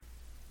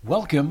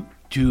Welcome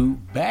to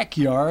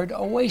Backyard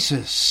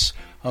Oasis,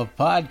 a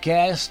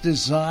podcast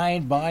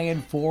designed by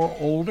and for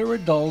older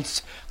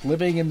adults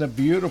living in the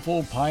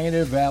beautiful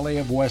Pioneer Valley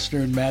of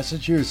Western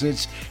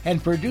Massachusetts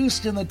and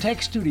produced in the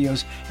tech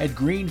studios at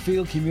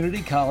Greenfield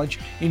Community College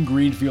in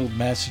Greenfield,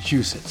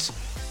 Massachusetts.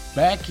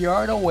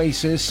 Backyard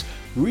Oasis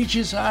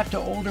reaches out to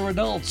older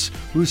adults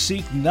who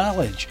seek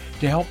knowledge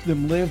to help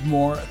them live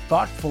more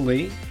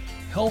thoughtfully,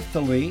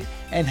 healthily,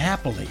 and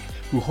happily,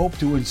 who hope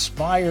to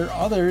inspire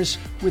others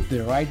with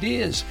their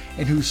ideas,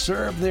 and who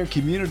serve their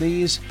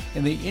communities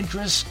in the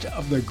interest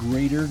of the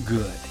greater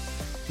good.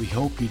 We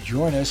hope you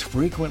join us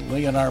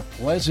frequently in our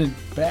pleasant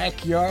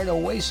Backyard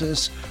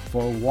Oasis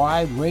for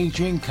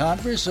wide-ranging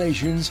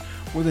conversations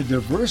with a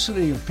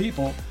diversity of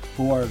people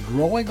who are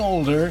growing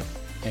older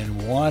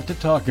and want to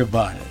talk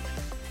about it.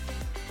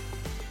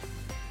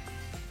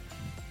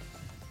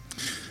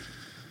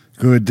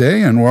 Good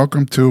day and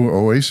welcome to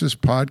Oasis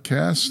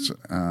Podcast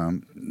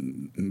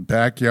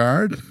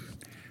Backyard.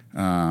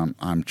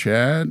 I'm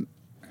Chad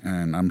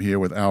and I'm here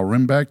with Al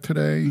Rimbach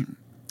today.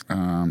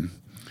 Al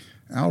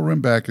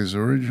Rimbach is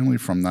originally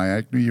from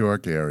Nyack, New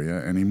York area,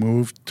 and he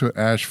moved to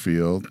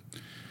Ashfield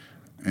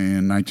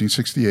in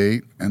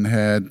 1968 and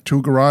had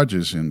two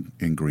garages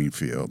in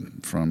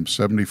Greenfield from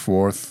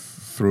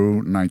 74th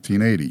through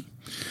 1980.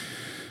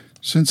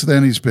 Since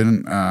then, his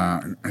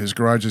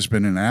garage has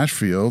been in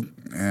Ashfield,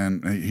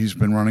 and he's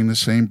been running the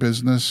same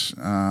business,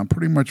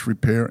 pretty much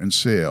repair and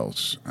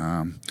sales.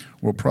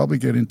 We'll probably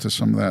get into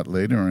some of that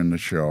later in the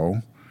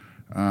show,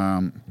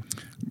 but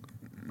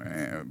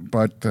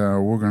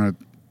we're going to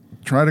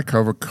try to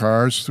cover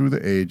cars through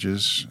the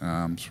ages.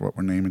 That's what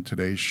we're naming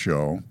today's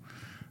show.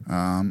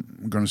 We're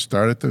going to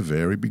start at the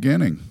very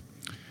beginning,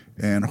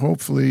 and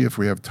hopefully, if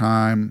we have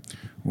time,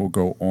 we'll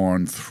go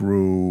on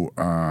through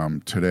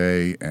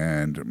today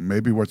and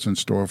maybe what's in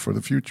store for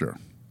the future.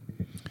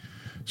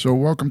 So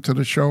welcome to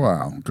the show,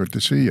 Al. Good to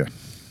see you.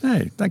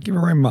 Hey, thank you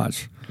very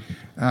much.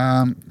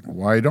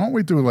 Why don't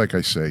we do, like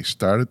I say,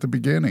 start at the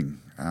beginning?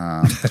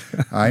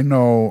 I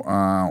know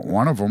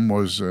one of them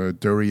was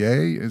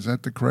Duryea. Is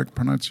that the correct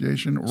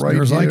pronunciation? Right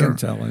here. As I can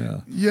tell,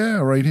 yeah. Yeah,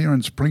 right here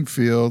in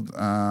Springfield.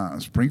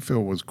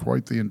 Springfield was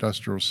quite the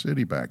industrial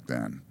city back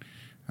then.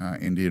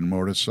 Indian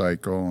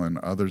Motorcycle and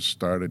others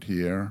started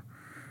here.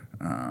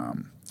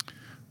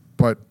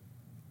 But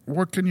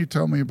what can you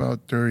tell me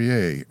about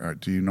Duryea?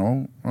 Do you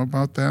know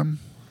about them?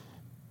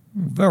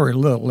 Very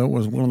little. It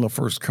was one of the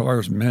first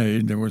cars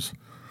made. There was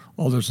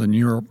others in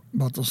Europe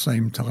about the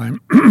same time.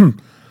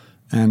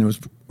 And it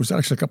was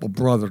actually a couple of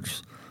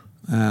brothers.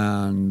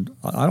 And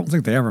I don't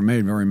think they ever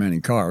made very many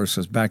cars,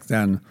 because back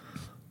then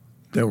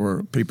there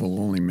were people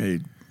who only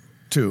made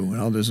two,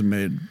 and others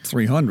made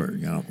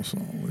 300, so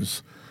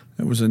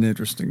it was an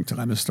interesting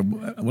time. As to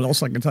what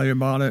else I can tell you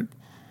about it,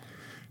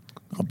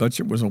 I'll bet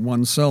you it was a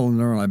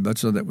one-cylinder, and I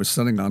bet you that was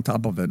sitting on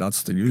top of it.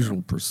 That's the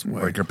usual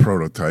way. Like a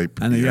prototype.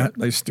 And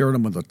they steered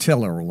them with a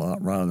tiller a lot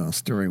rather than a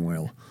steering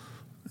wheel.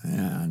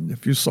 And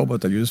if you saw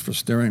what they used for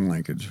steering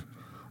linkage.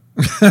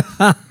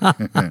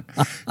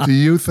 Do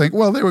you think,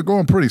 well, they were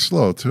going pretty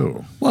slow,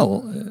 too.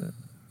 Well,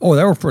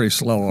 they were pretty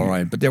slow, all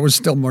right, but they were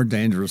still more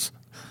dangerous.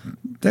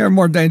 They're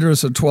more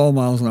dangerous at 12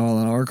 miles an hour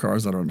than our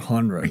cars that are at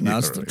 100, and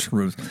that's the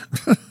truth.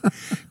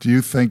 Do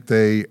you think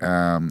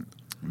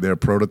their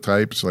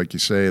prototypes, like you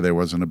say, there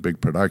wasn't a big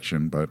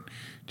production, but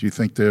do you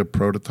think their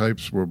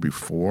prototypes were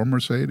before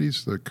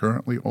Mercedes, the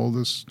currently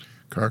oldest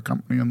car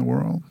company in the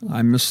world?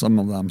 I missed some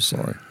of them,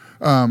 sorry.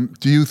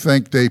 Do you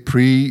think they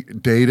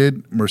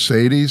predated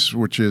Mercedes,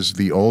 which is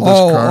the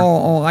oldest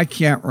car? I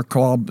can't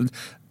recall.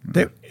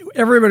 But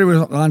everybody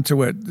was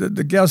onto it.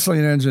 The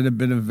gasoline engine had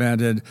been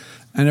invented,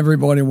 and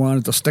everybody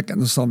wanted to stick it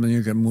into something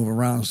you could move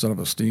around instead of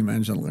a steam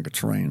engine like a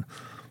train.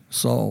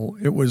 So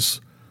it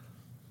was,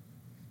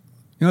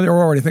 they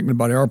were already thinking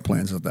about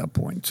airplanes at that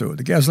point, too.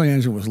 The gasoline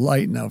engine was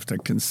light enough to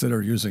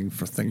consider using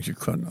for things you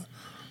couldn't.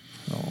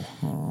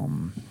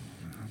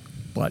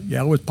 But,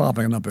 yeah, it was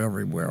popping up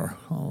everywhere.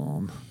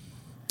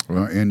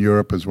 Well, in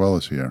Europe as well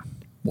as here.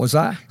 Was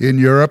that? In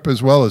Europe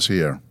as well as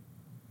here.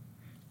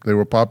 They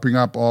were popping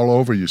up all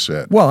over, you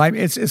said. Well,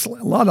 it's a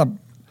lot of,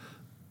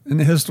 in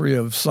the history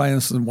of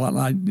science and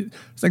whatnot,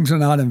 things are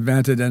not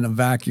invented in a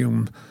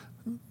vacuum.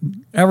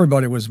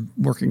 Everybody was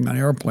working on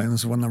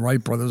airplanes when the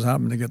Wright brothers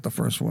happened to get the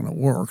first one that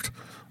worked,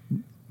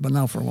 but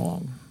not for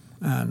long.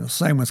 And the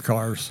same with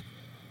cars.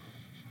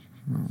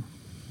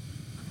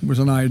 It was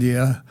an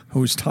idea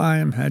whose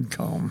time had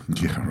come.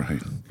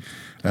 Yeah,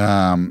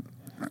 right.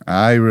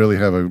 I really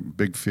have a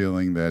big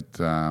feeling that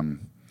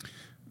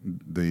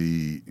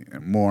the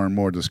more and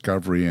more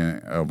discovery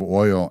of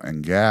oil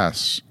and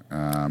gas,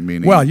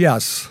 meaning... Well,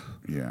 yes.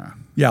 Yeah.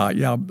 Yeah.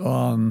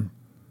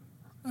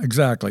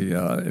 Exactly.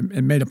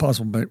 It made it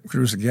possible to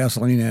produce a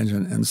gasoline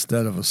engine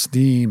instead of a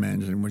steam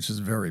engine, which is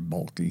very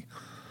bulky.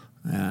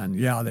 And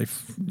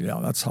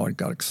that's how it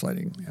got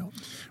exciting. Yeah.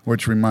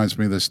 Which reminds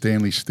me of the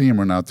Stanley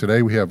Steamer. Now,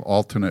 today we have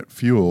alternate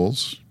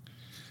fuels,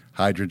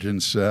 hydrogen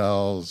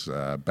cells,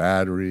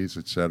 batteries,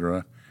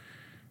 etc.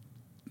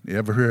 You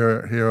ever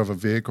hear of a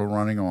vehicle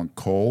running on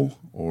coal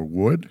or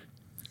wood?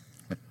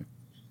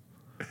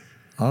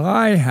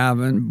 I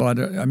haven't, but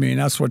I mean,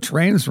 that's what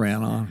trains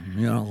ran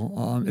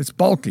on. It's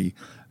bulky,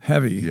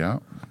 heavy. Yeah.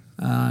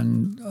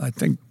 And I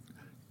think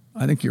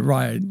you're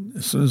right.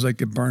 As soon as they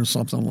could burn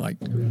something like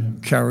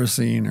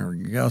kerosene or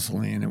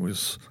gasoline, it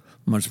was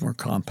much more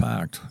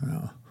compact.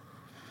 Yeah.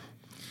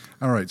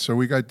 All right, so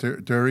we got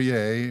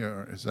Duryea,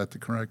 or is that the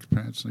correct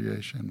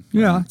pronunciation?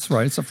 Yeah, that's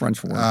right. It's a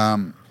French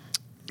word.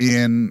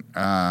 In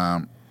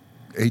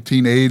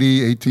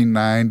 1880,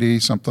 1890,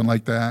 something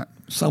like that.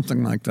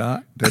 Something like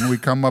that. Then we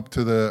come up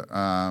to the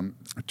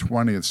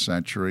 20th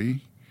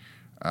century.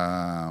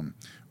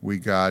 We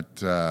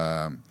got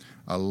a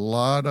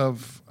lot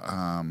of,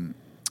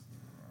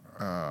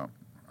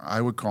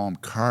 I would call them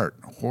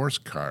horse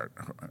cart,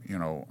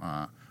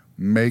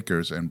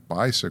 makers and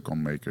bicycle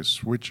makers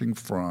switching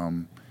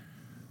from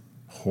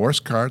horse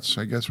carts,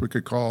 I guess we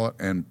could call it,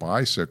 and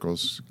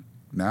bicycles,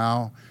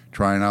 now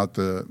trying out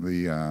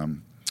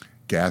the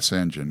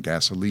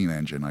gasoline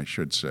engine, I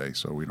should say,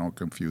 so we don't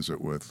confuse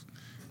it with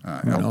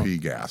LP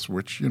gas,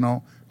 which,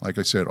 like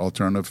I said,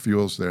 alternative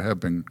fuels, there have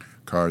been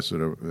cars that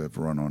have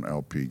run on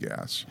LP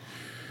gas.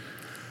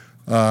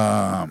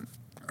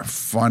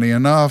 Funny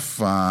enough,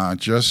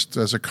 just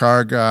as a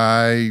car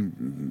guy,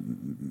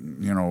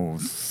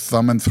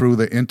 thumbing through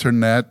the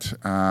internet,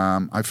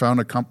 I found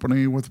a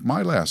company with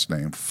my last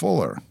name,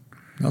 Fuller.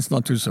 That's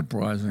not too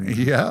surprising.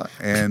 Yeah,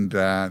 and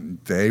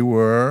they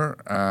were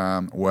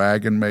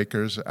wagon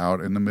makers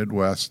out in the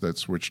Midwest that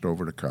switched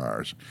over to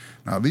cars.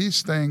 Now,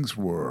 these things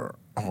were,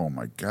 oh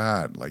my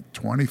God, like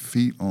 20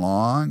 feet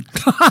long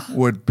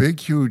with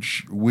big,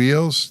 huge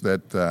wheels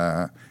that,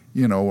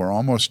 were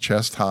almost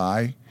chest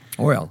high.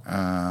 Well,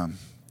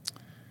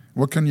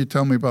 what can you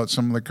tell me about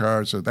some of the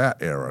cars of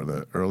that era,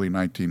 the early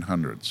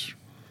 1900s?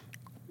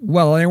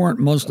 Well, they weren't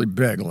mostly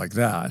big like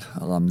that.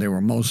 They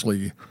were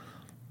mostly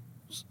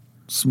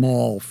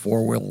small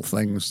four-wheel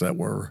things that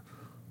were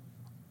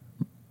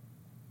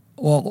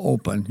all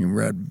open. You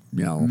read,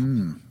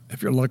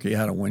 if you're lucky, you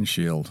had a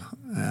windshield.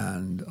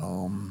 And,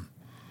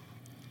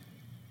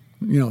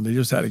 they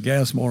just had a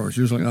gas motor. It was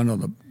usually under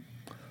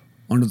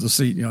the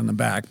seat, in the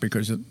back,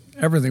 because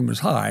everything was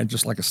high,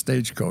 just like a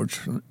stagecoach,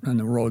 and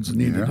the roads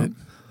needed it.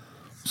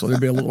 So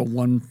there'd be a little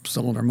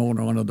one-cylinder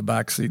motor under the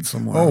back seat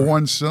somewhere. Oh,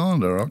 one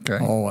cylinder, okay.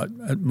 Oh,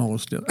 at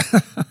most. Yeah.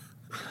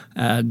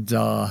 And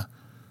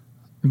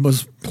it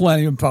was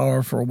plenty of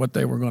power for what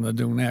they were going to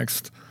do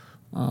next.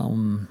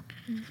 Did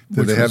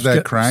they have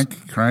that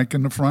crank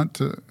in the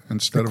front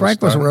instead of a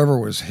crank? Was starter? wherever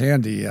was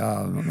handy.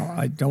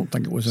 I don't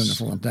think it was in the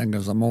front then,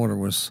 because the motor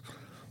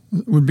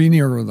would be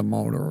nearer the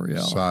motor.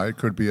 Yeah, side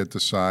could be at the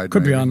side.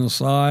 Could be on the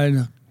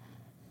side.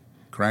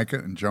 Crank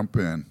it and jump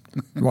in.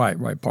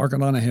 Right. Park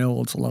it on a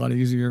hill. It's a lot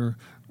easier.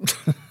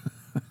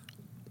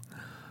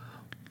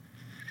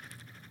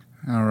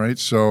 All right.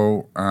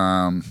 So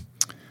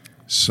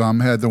some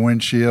had the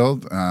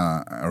windshield,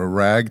 a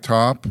rag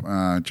top,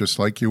 just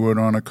like you would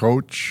on a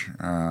coach.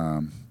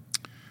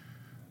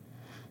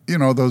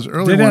 Those early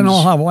ones. They didn't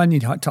know how any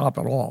top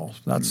at all.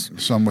 That's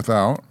some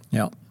without.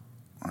 Yeah.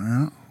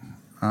 Yeah.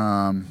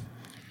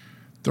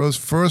 Those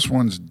first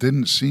ones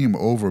didn't seem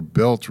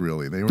overbuilt,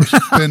 really. They were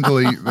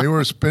spindly. They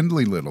were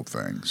spindly little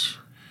things.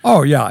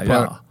 Oh yeah,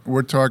 but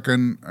we're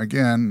talking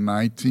again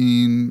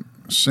 19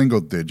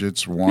 single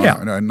digits,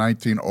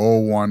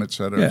 1901, et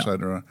cetera, et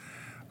cetera.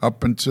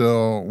 Up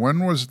until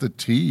when was the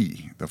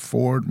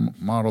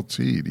Ford Model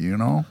T? Do you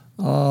know?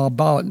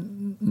 About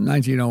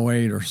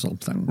 1908 or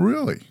something.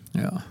 Really?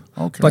 Yeah.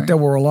 Okay. But there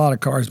were a lot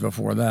of cars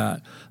before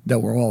that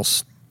were all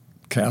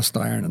cast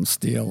iron and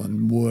steel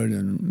and wood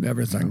and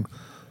everything. Yeah.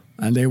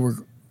 And they were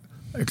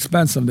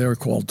expensive. They were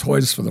called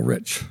toys for the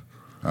rich.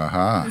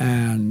 Uh-huh.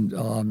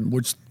 And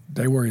which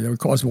they would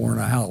cost more in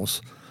a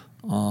house.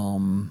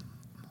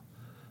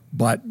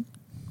 But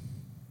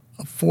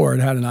Ford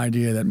had an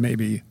idea that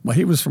maybe,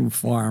 he was from a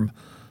farm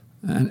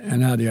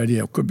and had the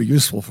idea it could be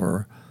useful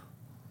to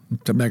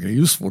make a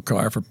useful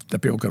car that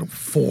people could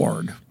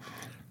afford.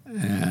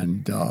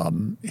 And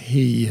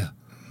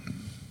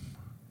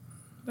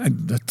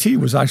the T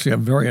was actually a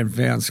very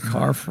advanced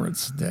car for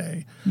its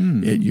day.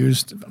 It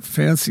used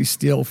fancy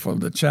steel for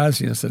the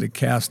chassis instead of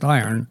cast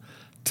iron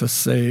to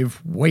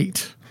save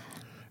weight.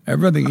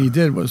 Everything he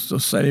did was to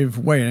save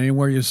weight.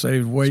 Anywhere you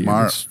save weight,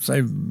 Smart. You can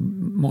save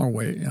more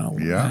weight.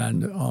 Yeah.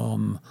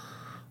 And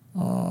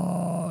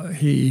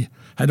he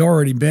had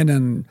already been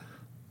in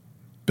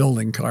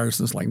building cars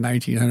since like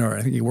 1900.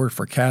 I think he worked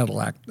for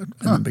Cadillac in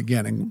the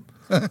beginning.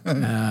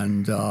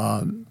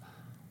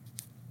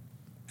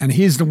 And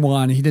he's the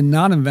one, he did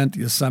not invent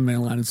the assembly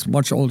line. It's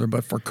much older,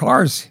 but for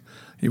cars,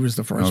 he was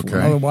the first one.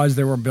 Otherwise,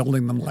 they were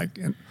building them like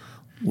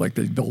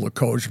they build a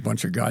coach, a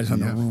bunch of guys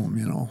in a room,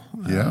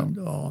 And,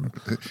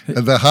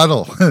 the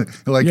huddle,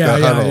 the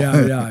huddle.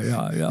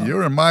 Yeah.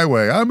 You're in my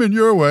way. I'm in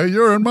your way.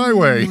 You're in my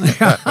way.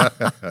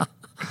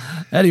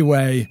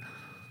 Anyway,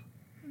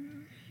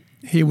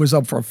 he was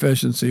up for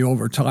efficiency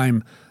over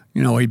time.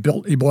 He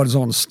bought his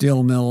own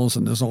steel mills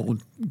and his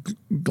own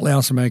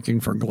glass making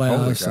for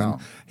glass. Holy cow.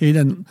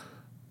 And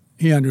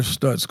he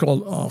understood. It's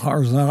called a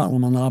horizontal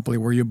monopoly,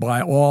 where you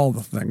buy all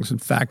the things. In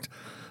fact,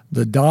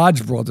 The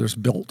Dodge brothers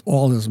built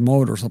all his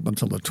motors up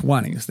until the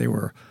 20s. They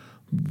were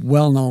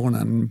well known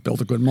and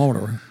built a good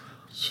motor.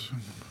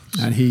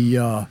 And he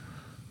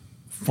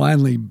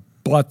finally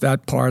bought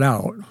that part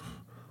out.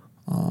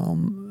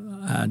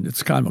 And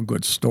it's kind of a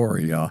good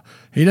story.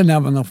 He didn't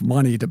have enough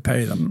money to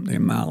pay them the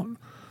amount.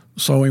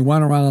 So he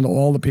went around to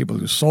all the people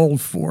who sold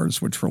Fords,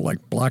 which were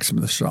like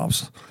blacksmith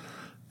shops.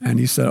 And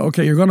he said,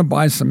 okay, you're going to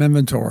buy some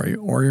inventory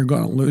or you're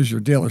going to lose your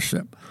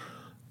dealership.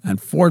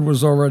 And Ford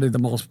was already the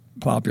most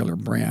popular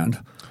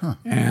brand. Huh.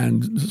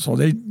 And so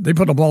they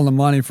put up all the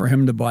money for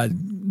him to buy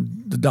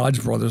the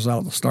Dodge brothers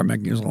out to start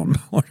making his own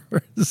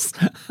motors.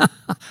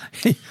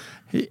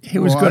 He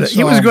was good.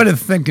 He was good at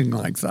thinking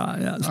like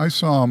that. Yes. I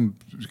saw him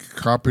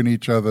copying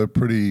each other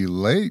pretty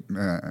late.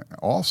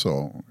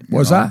 Also,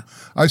 that?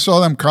 I saw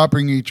them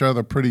copying each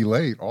other pretty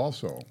late.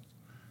 Also,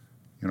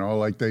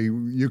 like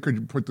you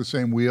could put the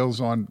same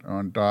wheels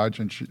on Dodge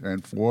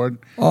and Ford.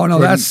 Oh no,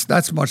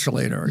 that's much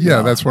later.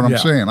 Yeah, that's what I'm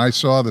saying. I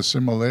saw the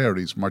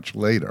similarities much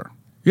later.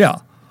 Yeah.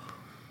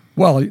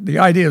 Well, the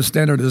idea of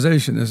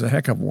standardization is a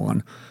heck of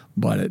one,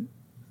 but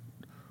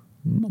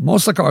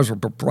most of the cars were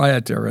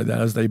proprietary.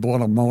 That is, they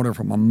bought a motor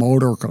from a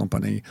motor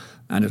company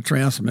and a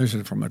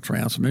transmission from a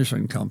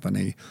transmission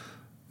company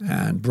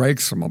and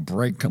brakes from a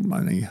brake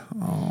company.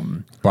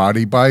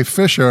 Body by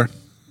Fisher.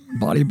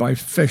 Body by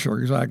Fisher,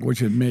 exactly, which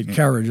had made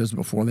carriages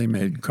before they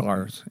made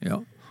cars.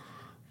 Yeah.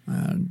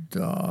 And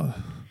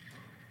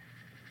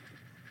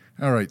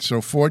all right,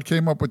 so Ford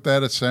came up with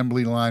that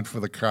assembly line for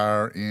the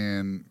car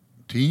in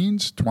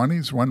teens,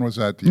 20s? When was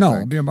that, do you think?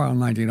 It'd be about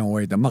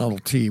 1908. The Model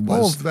T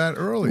was... Oh, that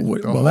early.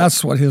 Well,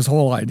 that's what his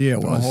whole idea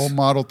was. The whole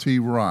Model T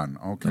run,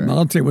 okay. The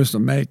Model T was to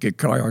make a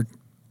car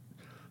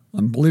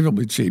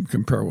unbelievably cheap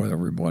compared with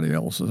everybody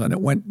else's. And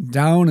it went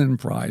down in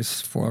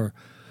price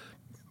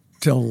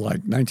till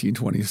like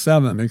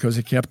 1927 because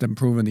he kept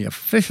improving the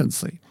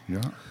efficiency.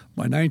 Yeah.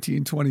 By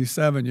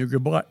 1927, you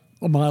could buy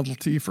a Model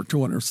T for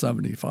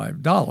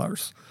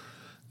 $275.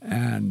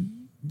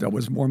 And that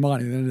was more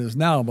money than it is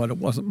now, but it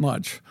wasn't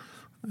much.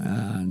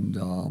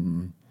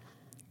 And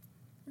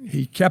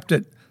he kept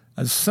it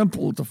as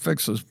simple to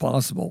fix as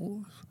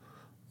possible.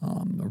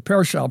 The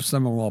repair shops,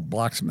 then were all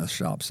blacksmith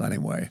shops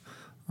anyway.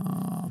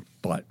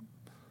 But,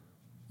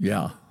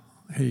 yeah,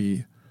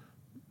 he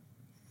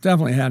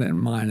definitely had it in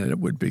mind that it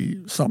would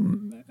be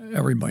something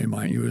everybody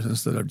might use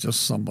instead of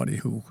just somebody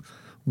who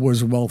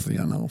was wealthy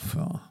enough.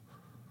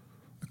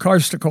 The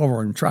cars took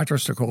over and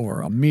tractors took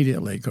over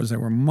immediately because they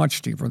were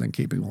much cheaper than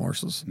keeping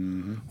horses.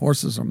 Mm-hmm.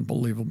 Horses are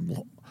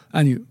unbelievable.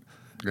 And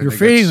you're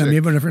feeding them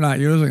even if you're not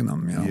using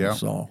them. Yeah.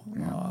 So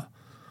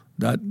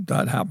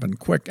that happened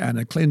quick, and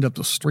it cleaned up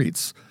the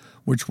streets,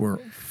 which were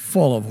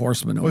full of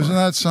horse manure. Wasn't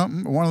that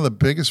something? One of the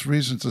biggest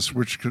reasons to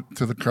switch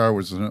to the car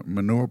was the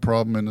manure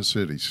problem in the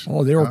cities.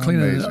 Oh, they were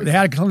cleaning it. They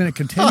had to clean it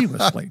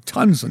continuously,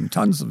 tons and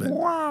tons of it.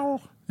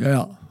 Wow.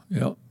 Yeah.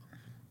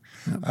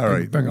 All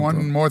right.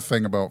 One more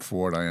thing about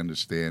Ford I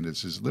understand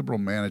is his liberal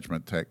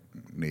management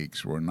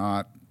techniques were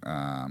not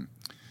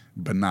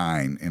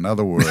benign. In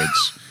other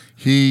words,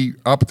 he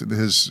upped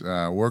his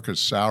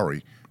workers'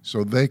 salary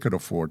so they could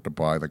afford to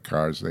buy the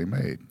cars they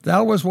made.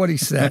 That was what he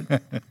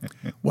said.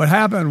 What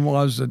happened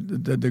was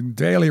that the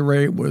daily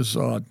rate was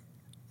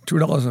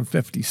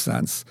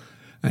 $2.50,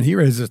 and he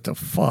raised it to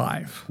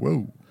 $5.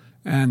 Whoa.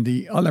 And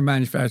the other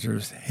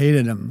manufacturers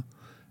hated him.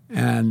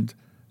 And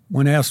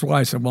when asked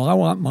why, I said, well, I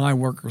want my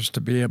workers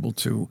to be able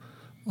to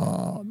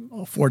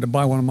afford to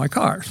buy one of my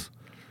cars.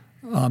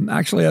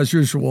 Actually, as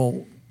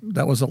usual,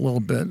 that was a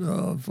little bit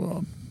of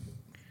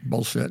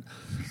bullshit.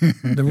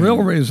 The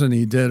real reason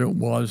he did it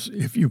was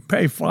if you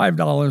pay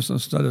 $5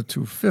 instead of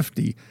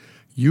 $2.50,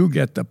 you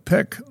get to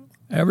pick.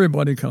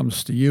 Everybody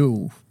comes to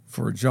you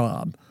for a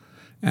job.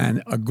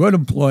 And a good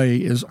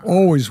employee is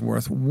always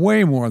worth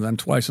way more than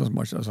twice as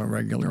much as a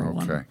regular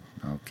one.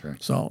 Okay.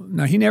 So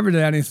now he never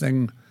did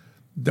anything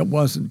that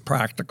wasn't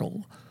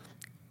practical.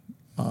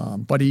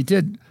 But he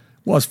did,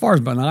 well, as far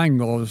as benign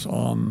goes,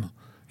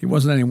 he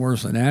wasn't any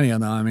worse than any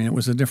of them. I mean, it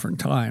was a different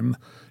time.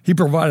 He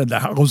provided the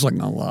housing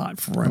a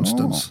lot, for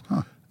instance.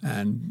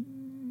 And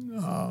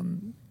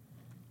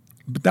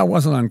but that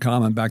wasn't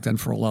uncommon back then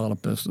for a lot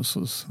of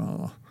businesses.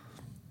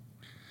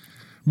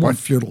 More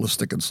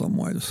feudalistic in some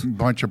ways. A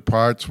bunch of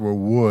parts were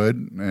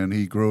wood, and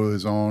he grew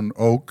his own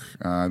oak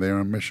there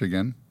in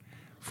Michigan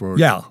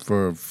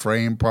for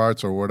frame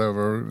parts or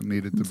whatever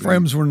needed to be.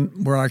 Frames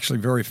were actually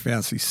very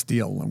fancy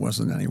steel. There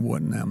wasn't any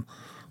wood in them,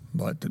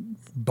 but the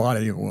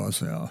body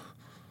was.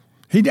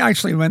 He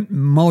actually went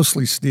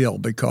mostly steel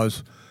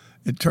because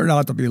it turned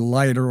out to be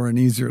lighter and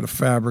easier to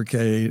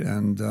fabricate,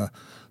 and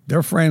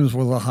their frames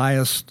were the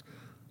highest,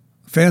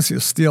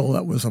 fanciest steel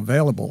that was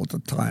available at the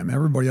time.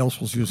 Everybody else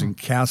was using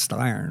cast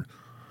iron,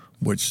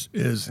 which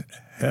is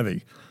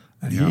heavy,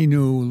 and he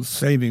knew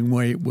saving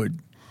weight would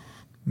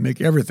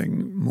make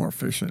everything more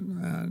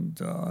efficient. And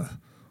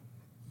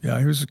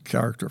he was a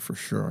character for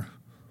sure.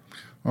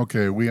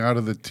 Okay, we out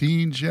of the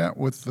teens yet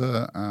with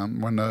the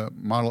when the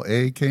Model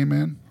A came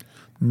in?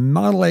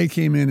 Model A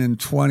came in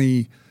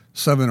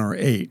 27 or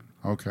 8.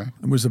 Okay.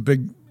 It was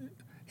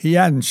he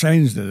hadn't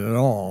changed it at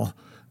all,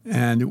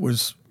 and it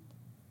was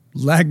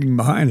lagging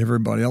behind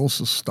everybody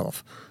else's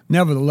stuff.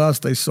 Nevertheless,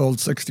 they sold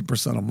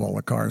 60% of all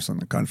the cars in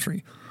the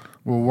country.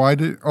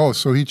 Well,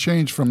 so he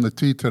changed from the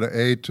T to the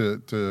A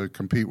to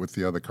compete with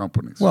the other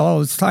companies.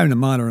 Well, it's time to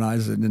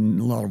modernize it in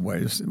a lot of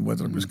ways.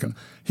 Whether it was,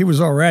 he was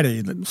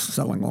already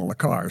selling all the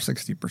cars,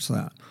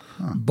 60%.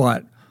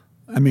 But,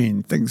 I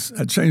mean, things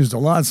had changed a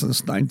lot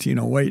since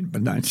 1908,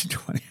 but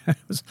 1920 it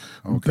was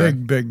a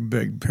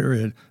big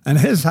period. And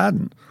his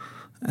hadn't.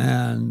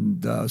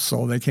 And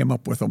so they came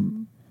up with a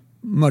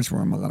much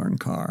more modern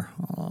car.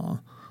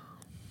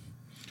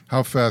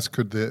 How fast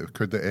could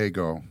the A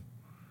go?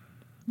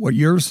 What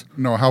years?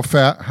 No, how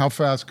fast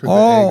could the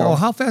A go? Oh,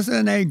 how fast did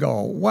an A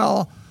go?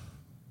 Well,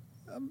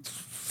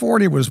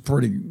 40 was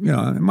pretty,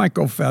 it might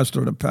go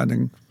faster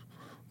depending,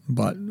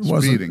 but it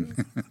wasn't.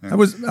 Speeding. It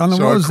was on the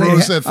so roads. A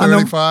cruise at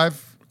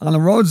 35? On the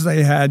roads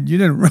they had, you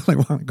didn't really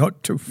want to go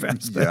too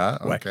fast. Yeah,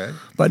 okay.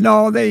 But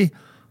no,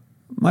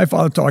 my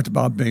father talked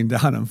about being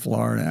down in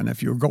Florida, and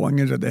if you were going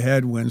into the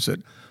headwinds at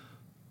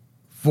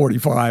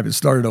 45, it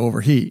started to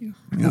overheat,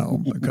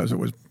 because it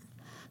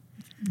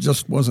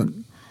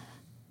wasn't.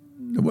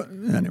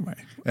 Anyway,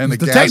 and the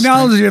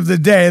technology of the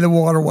day, the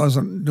water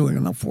wasn't doing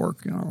enough work,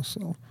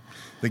 so.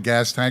 The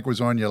gas tank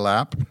was on your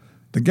lap?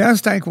 The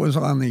gas tank was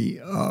on the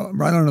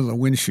right under the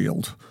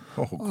windshield.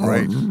 Oh,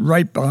 great.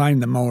 Right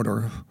behind the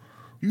motor.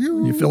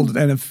 You filled it,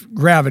 and it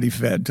gravity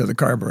fed to the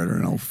carburetor,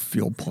 no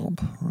fuel pump.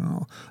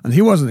 And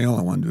he wasn't the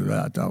only one to do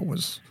that. That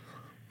was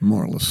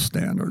more or less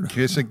standard.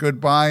 Kiss it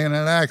goodbye in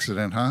an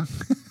accident, huh?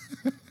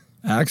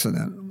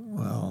 Accident?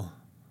 Well,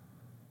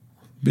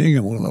 being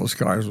in one of those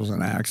cars was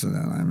an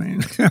accident, I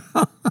mean.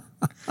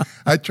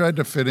 I tried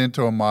to fit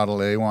into a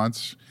Model A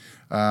once.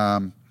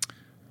 I'm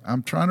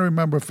trying to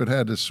remember if it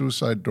had a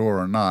suicide door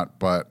or not,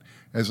 but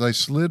as I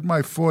slid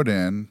my foot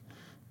in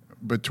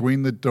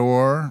between the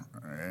door,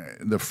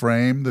 the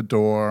frame, the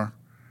door,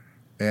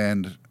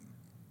 and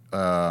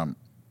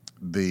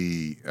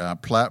the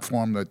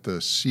platform that the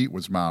seat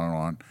was mounted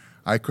on,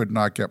 I could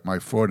not get my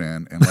foot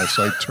in unless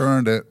I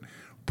turned it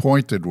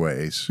pointed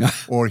ways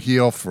or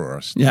heel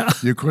first. Yeah.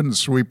 You couldn't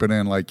sweep it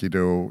in like you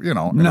do, in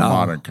a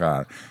modern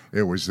car.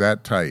 It was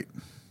that tight.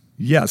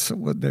 Yes,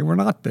 they were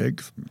not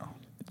big. No.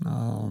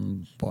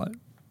 But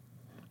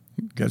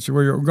gets you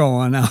where you're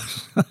going now.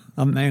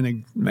 A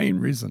main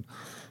reason.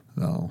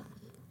 So.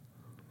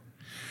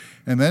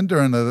 And then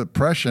during the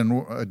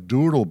Depression, a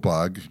doodle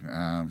bug,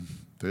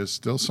 there's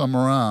still some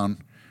around,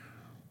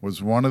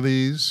 was one of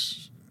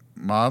these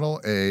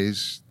Model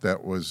A's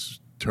that was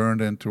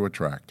turned into a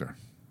tractor.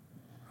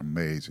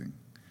 Amazing.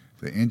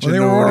 The ingenuity they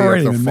were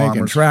already of the making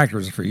farmers.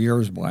 tractors for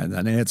years by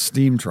then. They had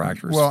steam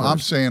tractors. Well, first. I'm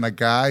saying a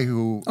guy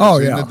who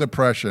is in the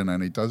Depression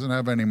and he doesn't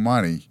have any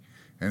money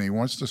and he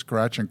wants to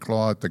scratch and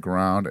claw at the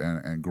ground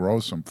and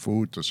grow some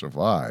food to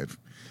survive.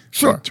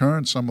 Sure. They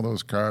turned some of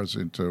those cars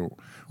into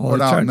what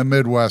out in the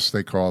Midwest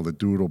they call the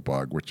doodle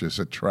bug, which is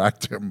a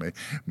tractor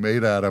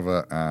made out of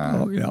a...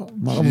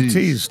 Model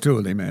T's,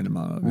 too, they made them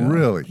out of. Yeah.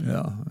 Really?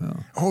 Yeah.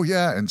 Oh,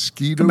 yeah, and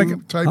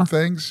Ski-Doo type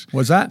things.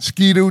 What's that?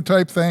 Ski-Doo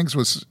type things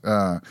with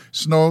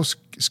snow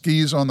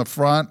skis on the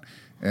front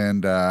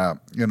and,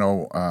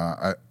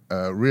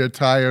 rear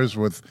tires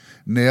with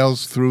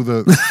nails through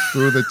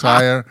the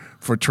tire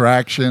for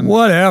traction.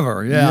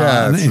 Whatever, yeah.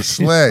 Yeah, it's a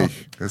sleigh.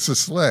 It's a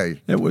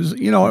sleigh. It was,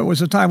 it was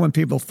a time when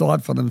people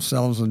thought for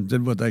themselves and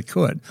did what they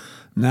could.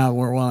 Now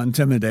we're all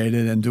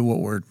intimidated and do what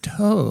we're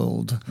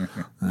told.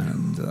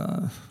 And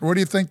what do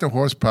you think the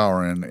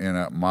horsepower in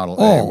a Model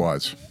A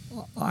was?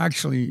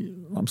 Actually,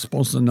 I'm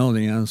supposed to know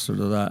the answer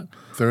to that.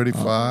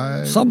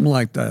 35? Something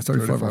like that,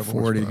 35 or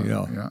 40.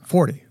 Yeah.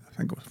 40, I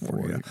think it was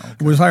 40. Yeah. Okay.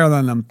 It was higher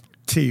than the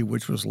T,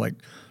 which was like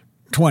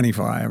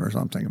 25 or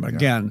something. But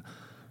again,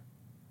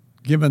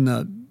 given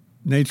the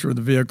nature of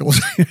the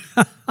vehicles.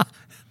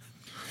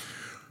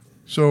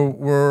 So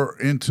we're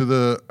into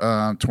the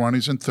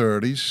 20s and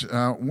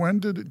 30s. When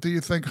do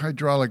you think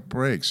hydraulic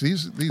brakes?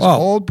 These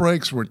old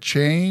brakes were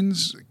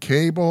chains,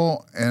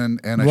 cable, and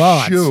a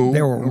rods. shoe.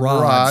 They were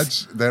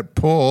rods that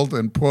pulled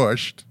and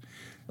pushed.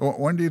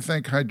 When do you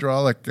think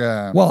hydraulic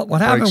Well,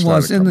 what happened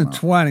was in the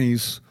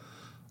 20s,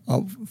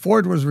 20s,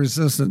 Ford was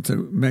resistant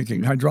to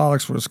making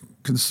hydraulics was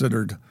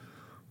considered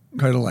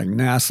kind of like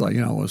NASA,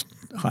 was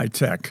high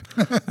tech.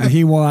 And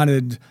he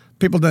wanted...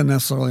 People didn't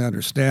necessarily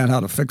understand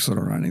how to fix it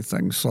or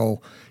anything,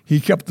 so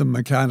he kept them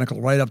mechanical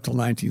right up to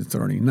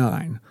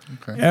 1939.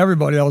 Okay.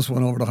 Everybody else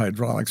went over to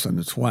hydraulics in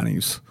the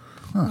 20s,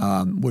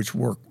 which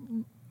worked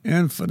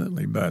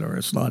infinitely better.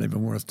 It's not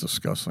even worth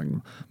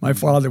discussing. My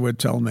father would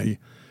tell me,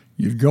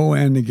 you'd go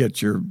in to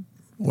get your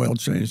oil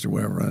changed or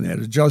whatever, and they'd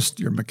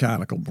adjust your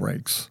mechanical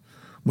brakes,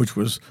 which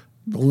was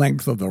the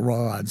length of the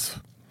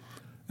rods.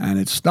 And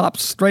it stopped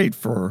straight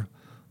for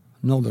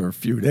another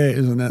few days,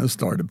 and then it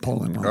started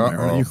pulling one there.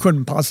 And you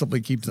couldn't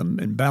possibly keep them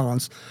in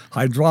balance.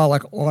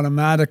 Hydraulic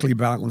automatically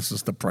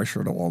balances the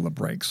pressure to all the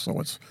brakes, so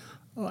it's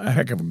a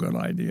heck of a good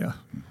idea.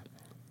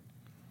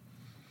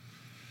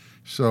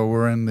 So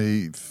we're in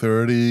the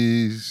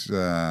 30s.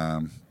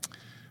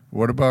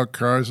 What about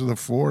cars of the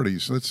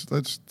 40s?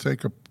 Let's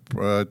take a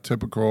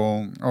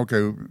typical,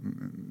 okay,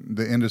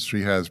 the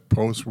industry has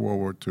post-World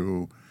War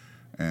II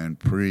and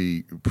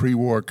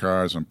pre-war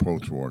cars and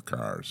post-war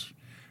cars.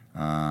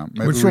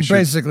 Which were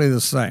basically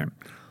the same.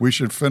 We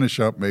should finish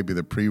up maybe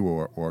the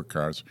pre-war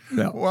cars.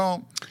 Yeah.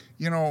 Well,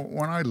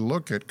 when I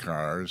look at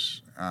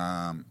cars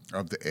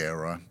of the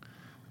era,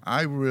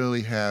 I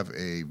really have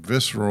a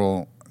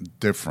visceral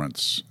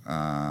difference.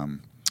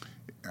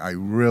 I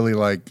really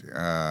like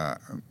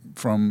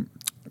from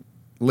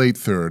late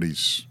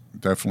 30s,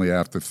 definitely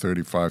after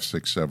 35,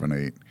 6, 7,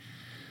 8.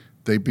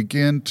 They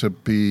begin to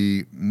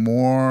be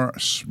more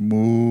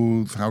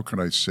smooth, how could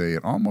I say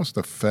it, almost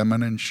a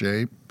feminine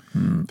shape.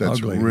 That's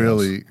ugly,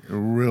 really,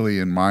 really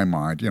in my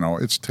mind.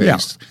 It's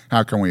taste. Yeah.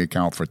 How can we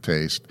account for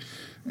taste?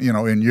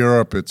 In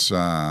Europe, it's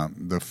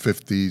the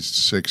 50s,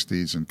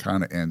 60s, and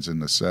kind of ends in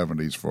the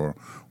 70s for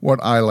what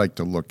I like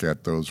to look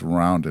at, those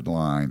rounded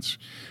lines.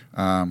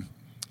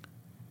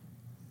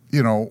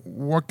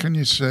 What can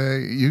you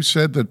say? You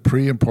said that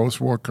pre- and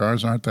post-war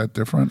cars aren't that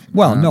different?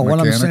 Well, no, what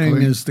I'm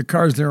saying is the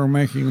cars they were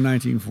making in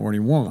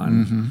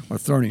 1941 or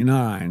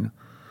 39,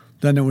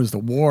 then there was the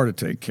war to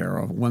take care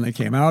of. When they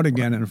came out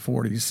again in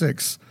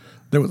 46,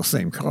 they were the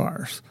same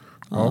cars.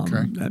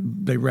 Okay.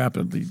 They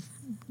rapidly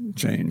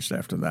changed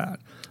after that.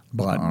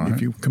 But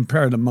if you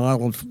compare the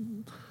model,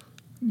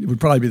 it would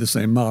probably be the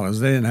same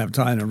models. They didn't have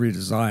time to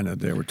redesign it.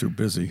 They were too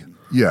busy.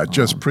 Yeah,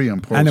 just pre-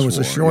 and post-war. And there was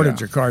a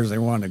shortage of cars. They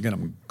wanted to get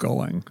them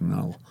going,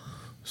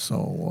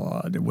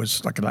 So it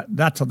was like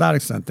that. To that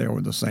extent, they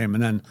were the same.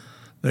 And then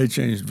they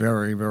changed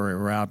very, very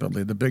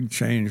rapidly. The big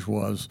change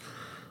was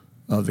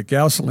the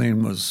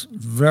gasoline was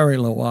very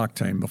low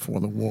octane before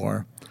the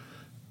war.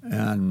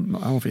 And I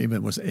don't know if even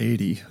it was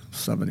 80,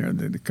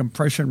 70. The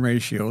compression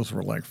ratios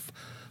were like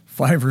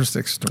 5 or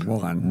 6 to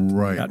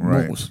 1 at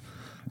most.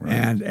 Right.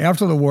 And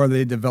after the war,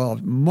 they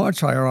developed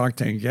much higher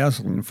octane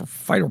gasoline for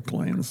fighter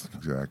planes.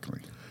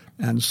 Exactly.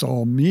 And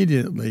so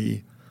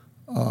immediately,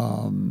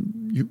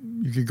 you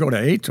could go to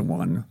 8 to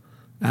 1,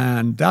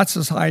 and that's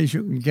as high as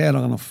you can get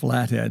on a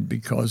flathead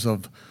because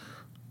of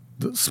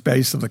the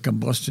space of the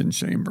combustion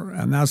chamber.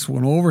 And that's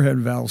when overhead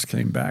valves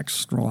came back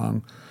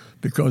strong,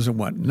 because it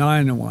went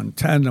 9 to 1,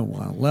 10 to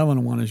 1, 11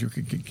 to 1, as you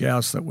could get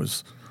gas that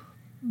was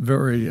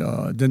very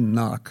didn't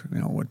knock,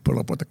 would put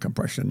up with the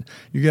compression.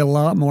 You get a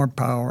lot more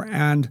power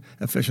and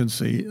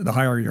efficiency the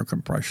higher your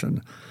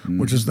compression,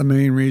 which is the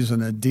main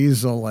reason a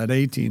diesel at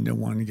 18 to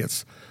 1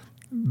 gets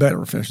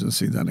better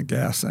efficiency than a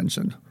gas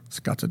engine. It's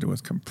got to do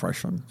with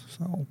compression.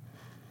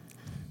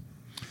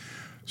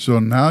 So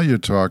now you're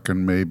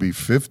talking maybe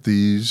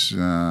 50s.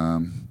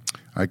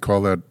 I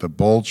call that the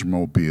bulge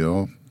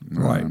mobile.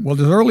 Right. Well,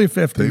 the early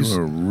 50s. They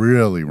were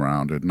really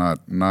rounded,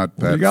 not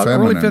that you got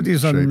feminine early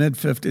 50s shape. and mid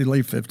 50s,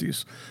 late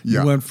 50s.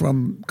 Yeah. You went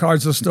from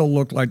cars that still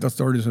looked like the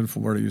 30s and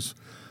 40s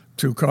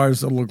to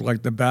cars that looked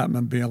like the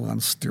Batmobile on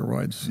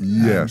steroids.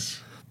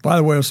 Yes. And, by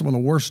the way, it was some of the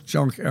worst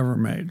junk ever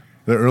made.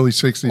 The early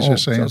 60s, you're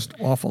saying? Just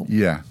awful.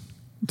 Yeah.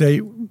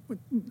 They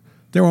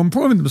were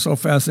improving them so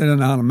fast they didn't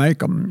know how to make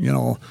them.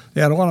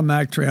 They had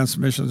automatic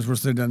transmissions,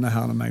 which they didn't know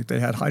how to make. They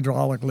had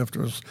hydraulic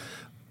lifters.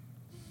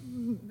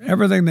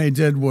 Everything they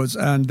did was,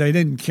 and they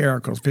didn't care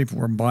because people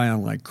were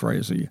buying like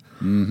crazy.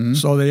 Mm-hmm.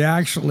 So they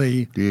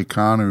actually... The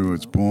economy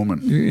was booming.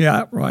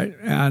 Yeah, right.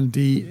 And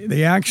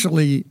they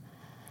actually...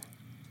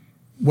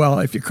 Well,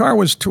 if your car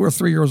was 2 or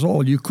 3 years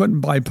old, you couldn't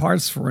buy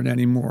parts for it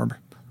anymore,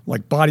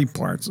 like body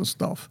parts and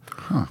stuff.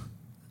 Huh.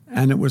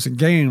 And it was a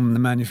game the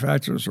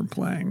manufacturers were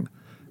playing.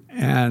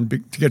 And to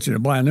get you to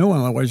buy a new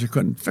one, otherwise you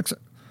couldn't fix it.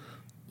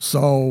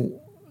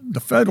 So the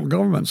federal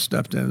government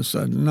stepped in and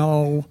said,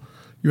 no,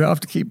 you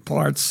have to keep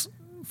parts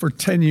for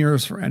 10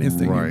 years for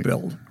anything you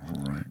build.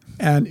 Right.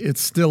 And it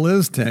still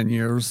is 10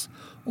 years,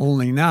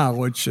 only now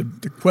the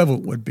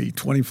equivalent would be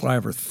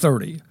 25 or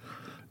 30.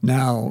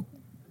 Now,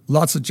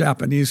 lots of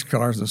Japanese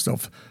cars and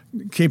stuff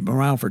keep them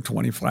around for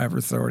 25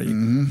 or 30.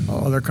 Mm-hmm.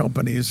 Other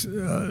companies,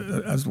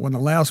 as when the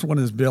last one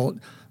is built,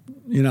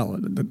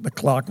 the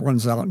clock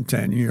runs out in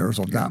 10 years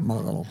of that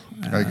model.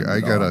 And,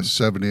 I got a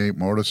 78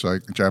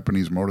 motorcycle,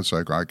 Japanese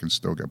motorcycle. I can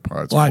still get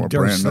parts well, for I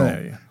dare brand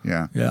say. new.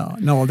 Yeah. Yeah.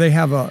 No, they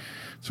have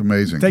it's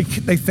amazing. They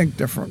think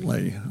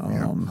differently,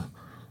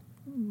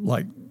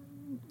 like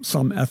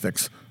some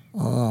ethics.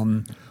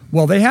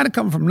 Well, they had to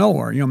come from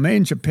nowhere. Made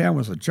in Japan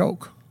was a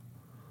joke.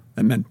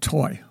 It meant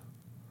toy.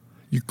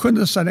 You couldn't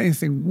have said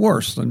anything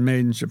worse than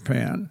made in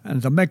Japan.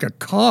 And to make a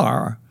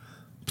car,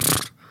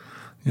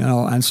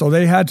 and so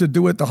they had to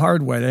do it the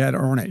hard way. They had to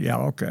earn it. Yeah,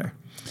 okay.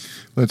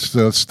 Let's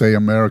stay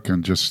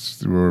American.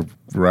 Just we're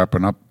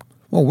wrapping up.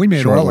 Well, we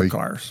made all shortly. the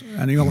cars,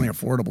 and the only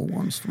affordable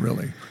ones,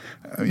 really.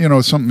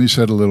 Something you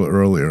said a little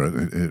earlier,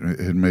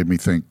 it made me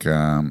think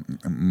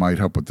might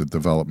help with the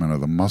development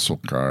of the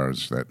muscle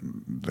cars that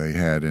they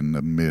had in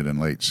the mid and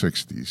late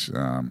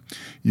 60s.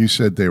 You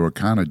said they were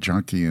kind of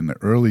junky in the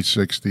early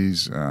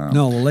 60s.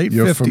 No, the late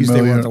 50s,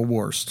 they were the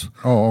worst.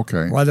 Oh,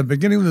 okay. By the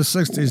beginning of the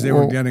 60s, they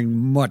were getting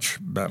much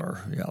better,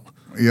 yeah.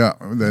 Yeah,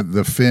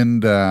 the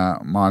finned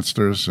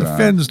monsters. The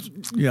fins,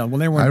 well,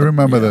 they weren't. I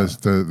remember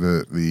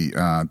the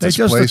they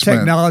displacement. just, the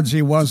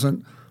technology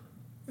wasn't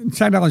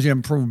technology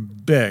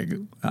improved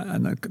big.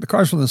 And the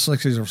cars from the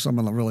 60s are some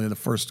of the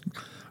first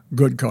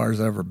good cars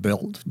ever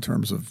built in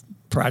terms of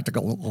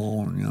practical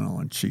own,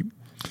 and cheap.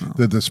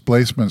 The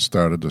displacement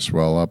started to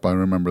swell up. I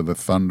remember the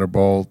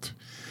Thunderbolt.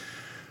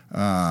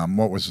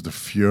 What was the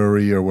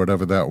Fury or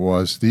whatever that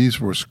was? These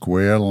were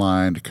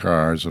square-lined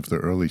cars of the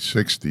early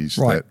 60s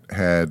that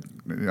had,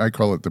 I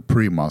call it the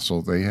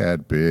pre-muscle. They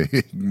had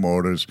big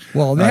motors.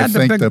 Well, I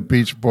think the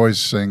Beach Boys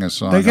sing a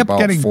song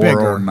about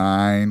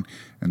 409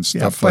 and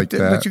stuff like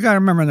that. But you got to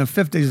remember in the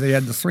 50s they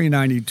had the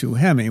 392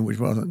 Hemi, which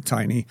wasn't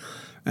tiny,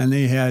 and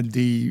they had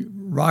the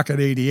Rocket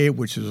 88,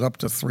 which is up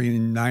to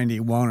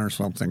 391 or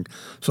something.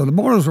 So the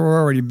motors were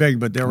already big,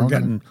 but they were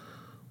getting...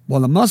 Well,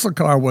 the muscle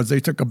car was they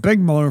took a big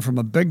motor from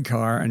a big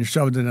car and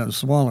shoved it in a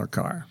smaller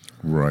car.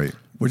 Right.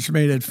 Which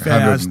made it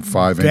fast,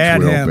 105-inch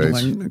bad wheelbase.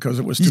 handling because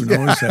it was too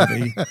nose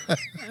heavy,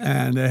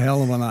 and a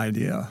hell of an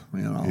idea,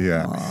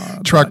 Yeah,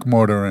 truck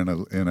motor in a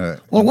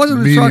well, it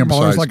wasn't a truck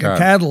motor; it was like car. a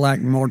Cadillac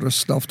motor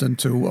stuffed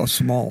into a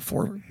small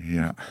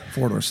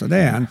four-door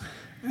sedan,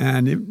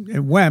 and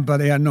it went, but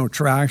they had no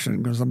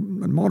traction because the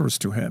motor was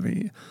too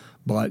heavy.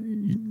 But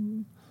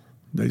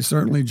they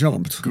certainly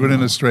jumped. Good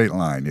in a straight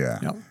line, yeah.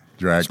 Yep.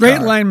 Drag straight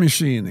car. line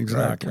machine,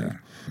 exactly.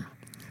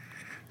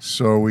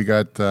 So we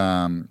got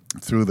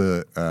through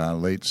the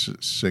late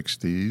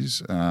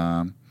 60s.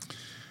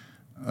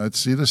 Let's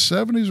see, the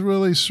 70s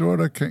really sort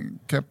of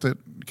kept it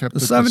The the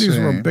 70s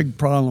same. were a big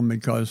problem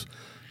because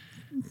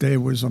there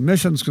was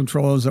emissions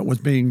controls that was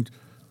being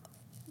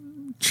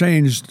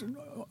changed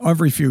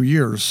every few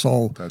years.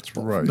 So That's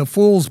right. the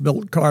fools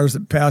built cars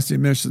that passed the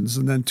emissions,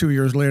 and then 2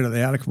 years later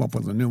they had to come up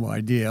with a new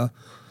idea.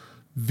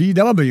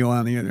 VW,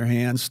 on the other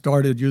hand,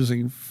 started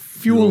using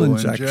fuel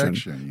injection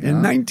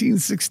in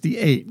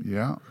 1968.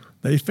 Yeah.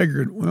 They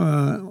figured,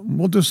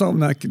 we'll do something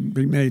that can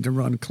be made to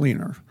run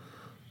cleaner.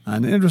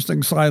 And the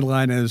interesting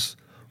sideline is,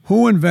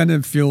 who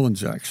invented fuel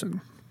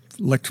injection,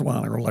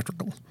 electronic or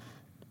electrical?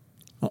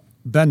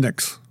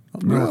 Bendix,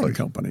 American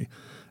company.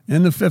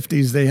 In the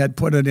 50s, they had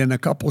put it in a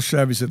couple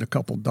Chevys and a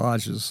couple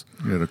Dodges.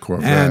 Yeah, the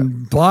Corvette.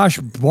 And Bosch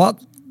bought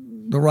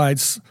the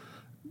rights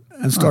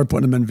and started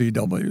putting them in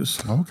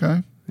VWs.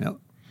 Okay. Yeah.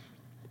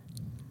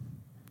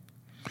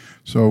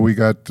 So we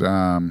got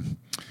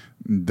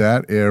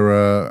that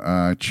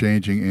era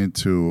changing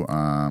into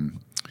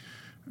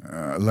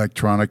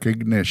electronic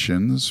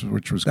ignitions,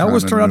 which was That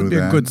was turned out to be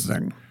then. a good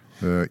thing.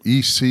 The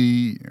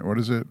what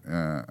is it?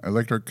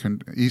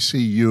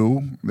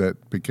 ECU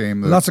that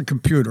became the That's a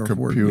computer.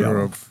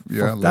 later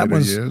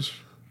years.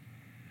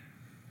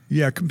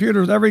 Yeah,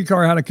 computers. Every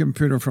car had a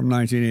computer from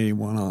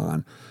 1981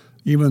 on,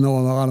 even though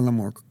a lot of them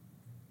were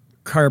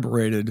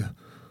carbureted.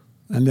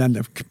 And then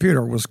the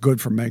computer was good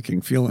for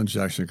making fuel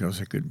injection because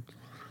it could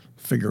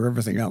figure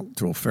everything out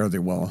fairly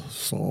well.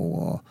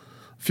 So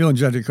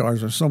fuel-injected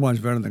cars are so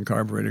much better than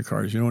carbureted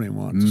cars. You don't even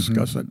want to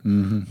discuss it.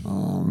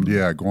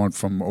 Mm-hmm. Going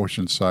from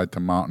oceanside to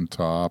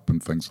mountaintop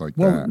and things like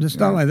that. Well, it's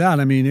not like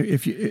that. I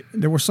mean,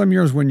 there were some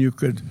years when you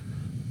could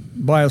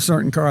buy a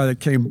certain car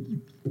that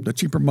came, the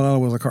cheaper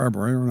model was a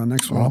carburetor, and the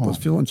next one up was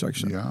fuel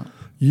injection. Yeah.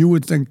 You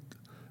would think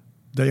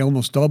they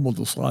almost doubled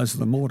the size of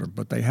the motor,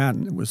 but they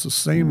hadn't. It was the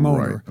same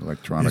motor. Right.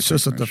 Electronic It's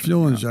just that the ignition,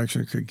 fuel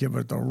injection could give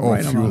it the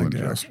right amount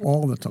of gas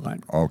all the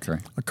time. Okay.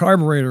 A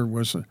carburetor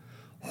was a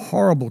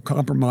horrible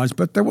compromise,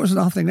 but there was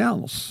nothing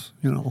else,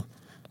 The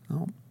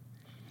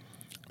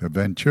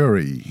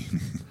Venturi.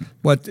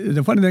 But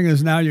the funny thing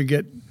is now you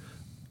get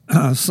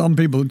some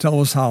people who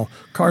tell us how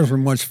cars were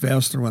much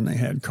faster when they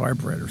had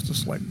carburetors,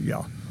 just like,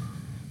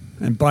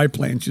 and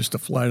biplanes used to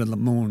fly to the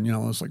moon.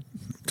 It's like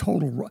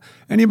total.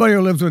 Anybody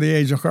who lived through the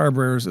age of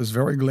carburetors is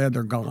very glad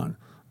they're gone.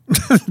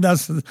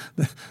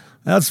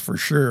 That's for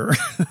sure.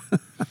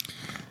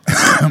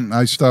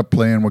 I stopped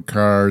playing with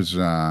cars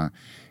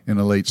in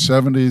the late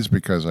 70s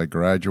because I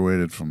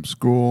graduated from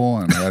school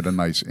and had a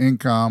nice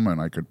income and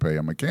I could pay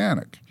a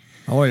mechanic.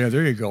 Oh, yeah,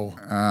 there you go.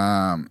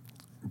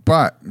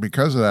 But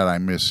because of that, I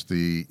missed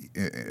the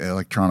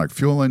electronic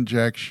fuel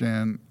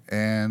injection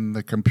and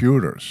the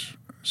computers.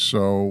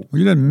 So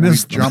you didn't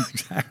miss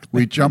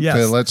we jumped Yes.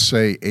 to, let's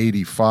say,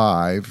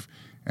 85,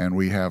 and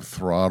we have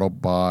throttle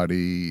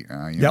body,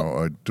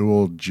 a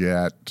dual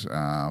jet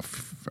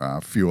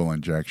fuel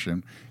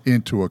injection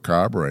into a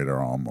carburetor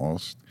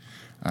almost.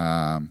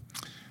 And,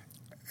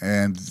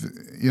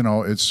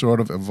 it sort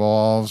of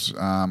evolves,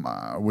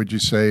 would you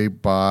say,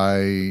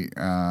 by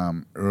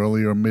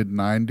early or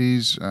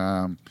mid-90s?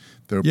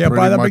 They're pretty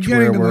by the much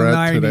beginning where we're of the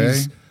at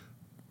 90s, today?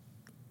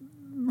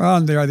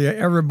 Around there,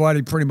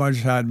 everybody pretty much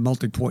had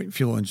multi-point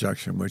fuel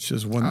injection, which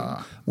is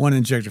one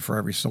injector for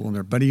every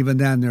cylinder. But even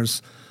then,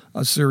 there's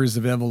a series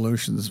of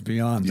evolutions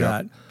beyond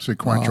that.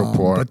 Sequential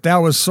port. But that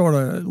was sort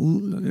of,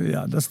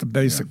 that's the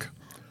basic. Yeah.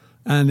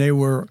 And they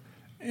were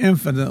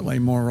infinitely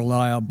more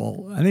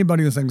reliable.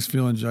 Anybody who thinks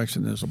fuel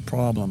injection is a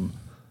problem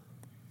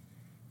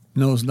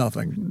knows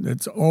nothing.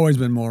 It's always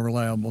been more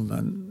reliable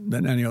than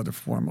any other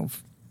form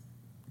of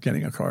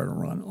getting a car to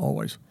run,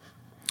 always.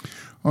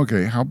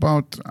 Okay, how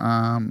about,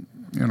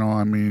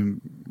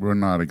 we're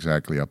not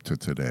exactly up to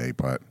today,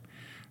 but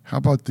How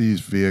about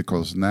these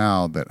vehicles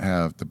now that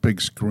have the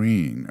big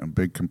screen, a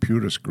big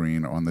computer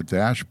screen on the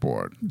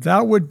dashboard?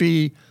 That would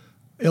be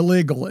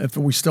illegal if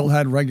we still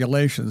had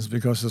regulations,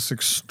 because it's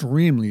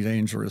extremely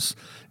dangerous.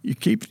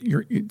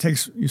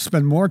 You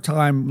spend more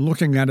time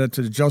looking at it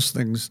to adjust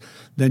things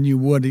than you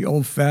would the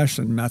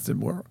old-fashioned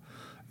method were.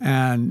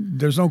 And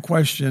there's no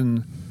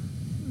question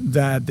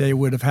that they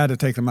would have had to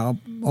take them out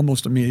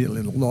almost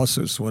immediately. The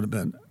lawsuits would have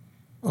been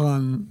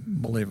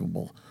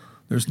unbelievable.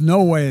 There's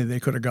no way they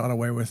could have got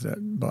away with it,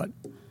 but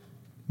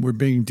we're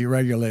being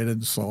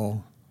deregulated,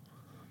 so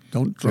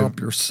don't drop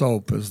your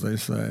soap, as they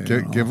say.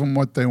 Give them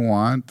what they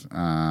want.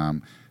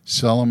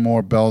 Sell them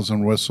more bells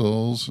and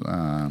whistles.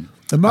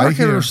 The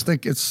marketers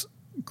think it's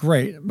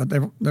great, but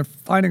they're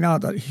finding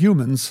out that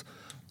humans,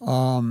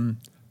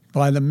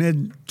 by the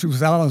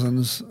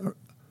mid-2000s,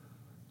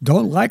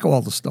 don't like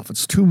all the stuff.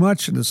 It's too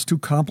much and it's too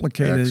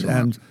complicated. Excellent.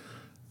 And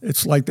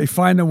it's like they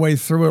find a way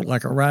through it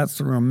like a rat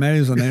through a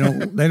maze, and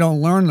they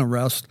don't learn the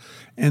rest.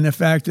 And the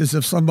fact is,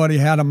 if somebody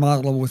had a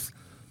model with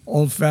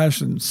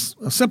old-fashioned,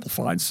 a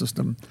simplified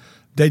system,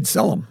 they'd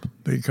sell them,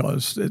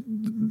 because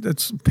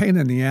it's a pain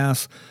in the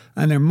ass,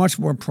 and they're much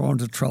more prone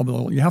to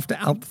trouble. You have to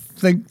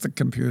outthink the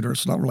computer.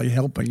 It's not really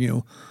helping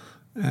you.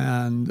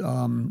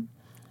 And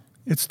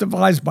it's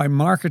devised by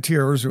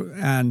marketeers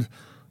and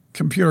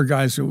computer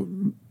guys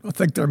who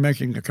think they're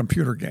making a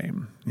computer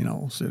game,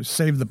 so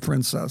save the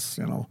princess,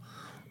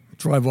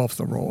 drive off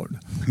the road.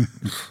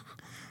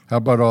 How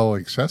about all the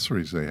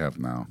accessories they have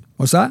now?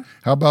 What's that?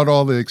 How about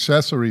all the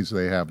accessories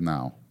they have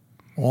now?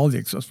 All the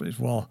accessories.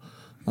 Well,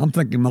 I'm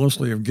thinking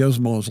mostly of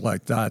gizmos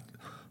like that.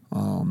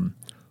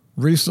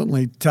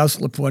 Recently,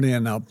 Tesla put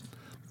in a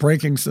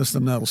braking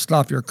system that'll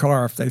stop your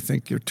car if they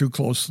think you're too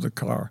close to the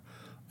car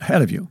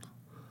ahead of you.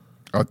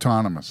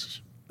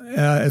 Autonomous.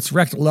 It's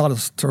wrecked a lot of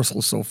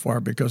Teslas so far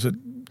because it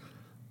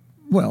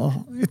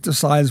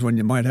decides when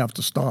you might have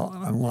to stop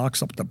and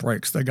locks up the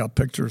brakes. They got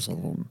pictures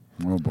of them.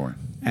 Oh, boy.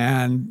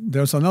 And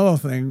there's another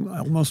thing I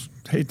almost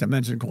hate to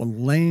mention called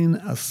lane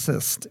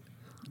assist.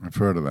 I've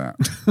heard of that.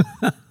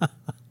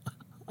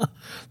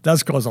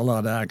 That's caused a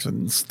lot of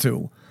accidents,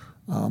 too.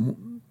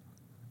 And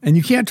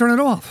you can't turn it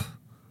off.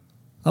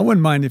 I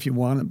wouldn't mind if you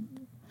wanted,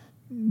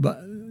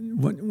 but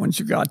once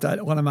you got that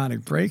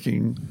automatic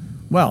braking,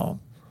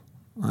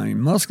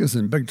 Musk is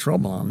in big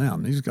trouble on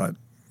them. He's got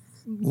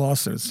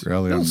lawsuits.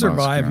 Really, he'll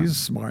survive. Musk, yeah. He's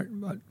smart.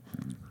 But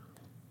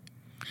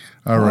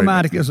all right.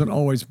 automatic isn't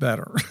always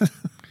better.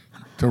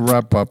 To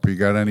wrap up, you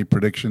got any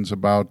predictions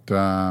about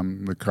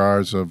the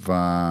cars of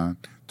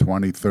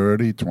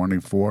 2030,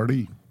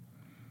 2040?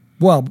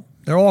 Well,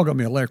 they're all going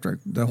to be electric.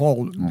 The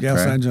whole gas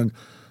engine.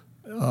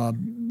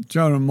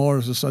 General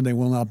Motors has said they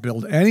will not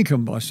build any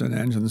combustion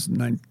engines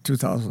in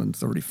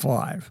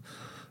 2035.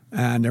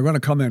 And they're going to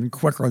come in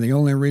quicker. The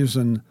only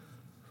reason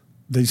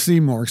they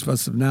seem more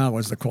expensive now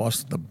is the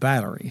cost of the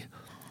battery.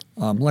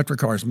 Electric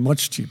car is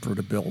much cheaper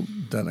to build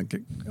than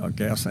a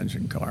gas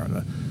engine car.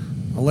 The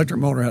electric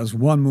motor has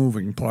one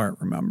moving part,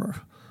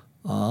 remember.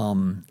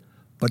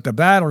 But the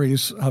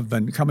batteries have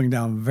been coming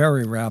down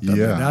very rapidly.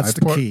 Yeah, That's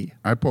the key.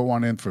 I put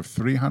one in for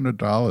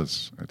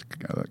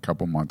 $300 a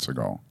couple months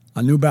ago.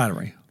 A new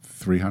battery.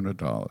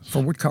 $300.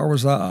 For what car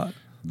was that?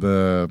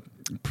 The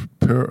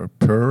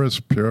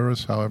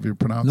Purus, however you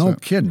pronounce it. No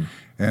kidding.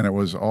 And it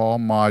was all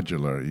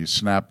modular. You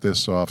snap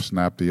this off,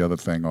 snap the other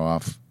thing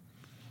off,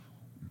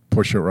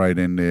 push it right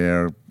in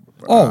there.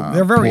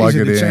 They're very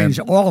easy to in, change.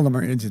 All of them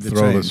are easy to change.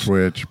 Throw the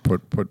switch,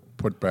 put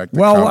back the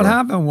Well, cover. what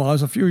happened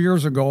was a few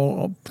years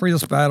ago, a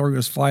Prius battery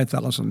was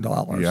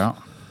 $5,000. Yeah.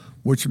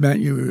 Which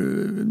meant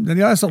it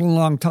lasted a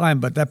long time,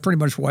 but that pretty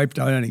much wiped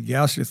out any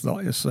gas you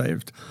thought you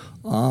saved.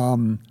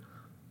 And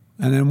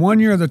then one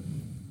year,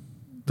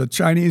 the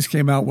Chinese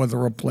came out with a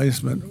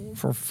replacement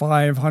for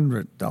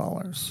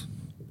 $500.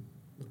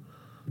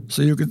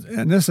 So you could,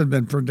 and this had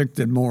been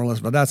predicted more or less,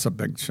 but that's a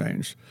big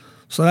change.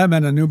 So that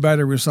meant a new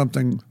battery was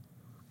something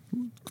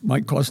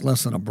might cost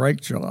less than a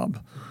brake job.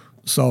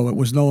 So it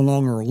was no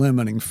longer a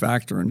limiting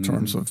factor in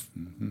terms of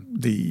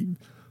the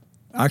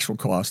actual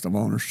cost of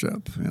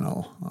ownership,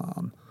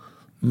 and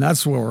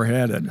that's where we're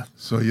headed.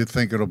 So you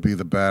think it'll be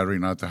the battery,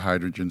 not the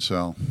hydrogen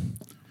cell?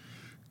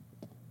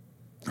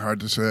 Hard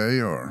to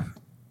say, or?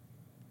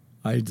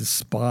 I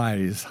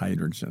despise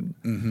hydrogen.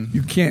 Mm-hmm.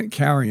 You can't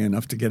carry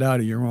enough to get out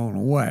of your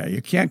own way.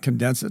 You can't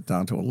condense it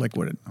down to a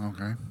liquid.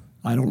 Okay.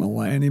 I don't know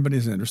why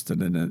anybody's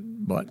interested in it,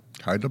 but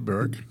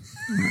Heidelberg.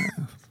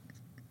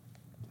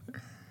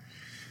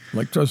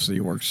 Electricity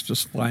works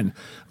just fine.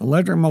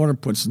 Electric motor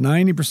puts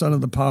 90%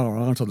 of the power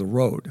onto the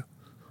road.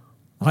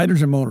 A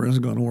hydrogen motor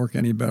isn't going to work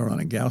any better on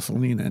a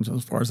gasoline engine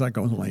as far as that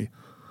goes. Only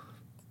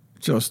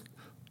just,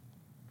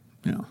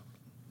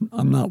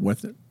 I'm not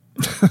with it.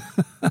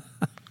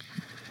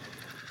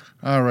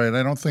 All right.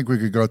 I don't think we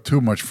could go too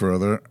much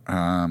further.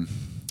 I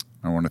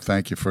want to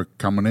thank you for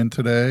coming in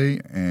today,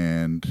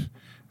 and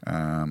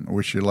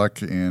wish you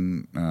luck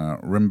in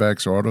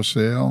Rimbach's auto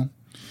sale.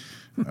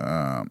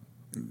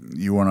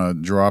 You want to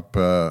drop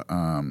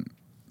a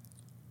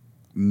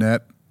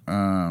net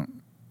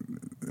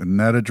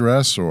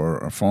address or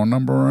a phone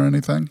number or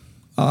anything?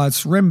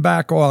 It's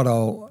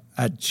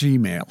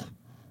RimbachAuto@gmail.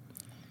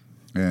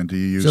 And do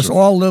you use Just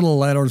all little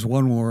letters,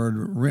 one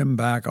word,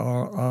 Rimbach,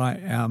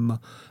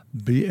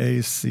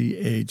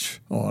 RIMBACH,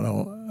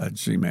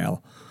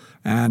 auto@gmail.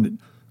 And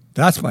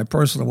that's my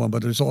personal one,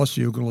 but there's also,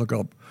 you can look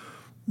up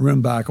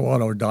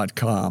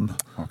RimbachAuto.com.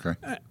 Okay.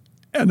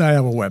 And I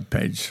have a web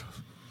page.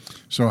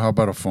 So how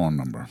about a phone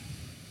number?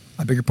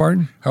 I beg your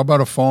pardon? How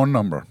about a phone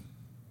number?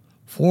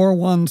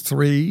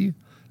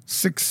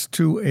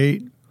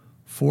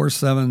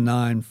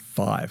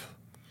 413-628-4795.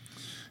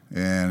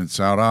 And it's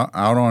out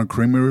on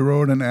Creamery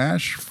Road in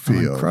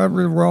Ashfield. On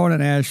Creamery Road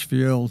in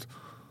Ashfield.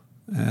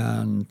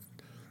 And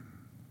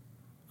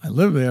I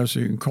live there,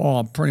 so you can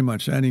call pretty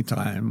much any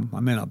time. I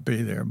may not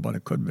be there, but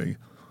it could be.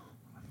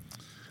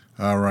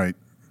 All right.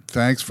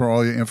 Thanks for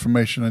all your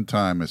information and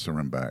time, Mr.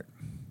 Rimbach.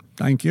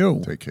 Thank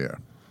you. Take care.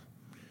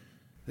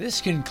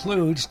 This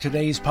concludes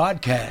today's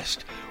podcast.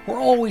 We're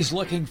always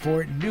looking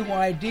for new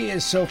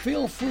ideas, so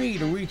feel free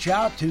to reach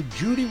out to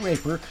Judy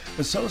Raper,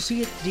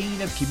 Associate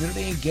Dean of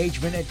Community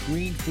Engagement at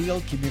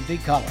Greenfield Community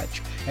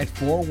College, at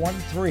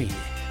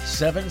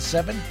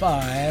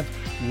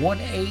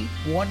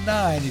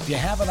 413-775-1819 if you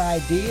have an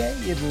idea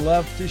you'd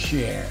love to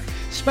share.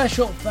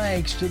 Special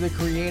thanks to the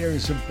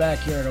creators of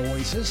Backyard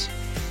Oasis,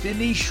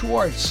 Denise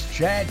Schwartz,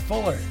 Chad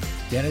Fuller,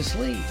 Dennis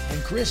Lee,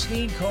 and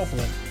Christine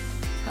Copeland.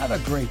 Have a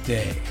great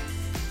day.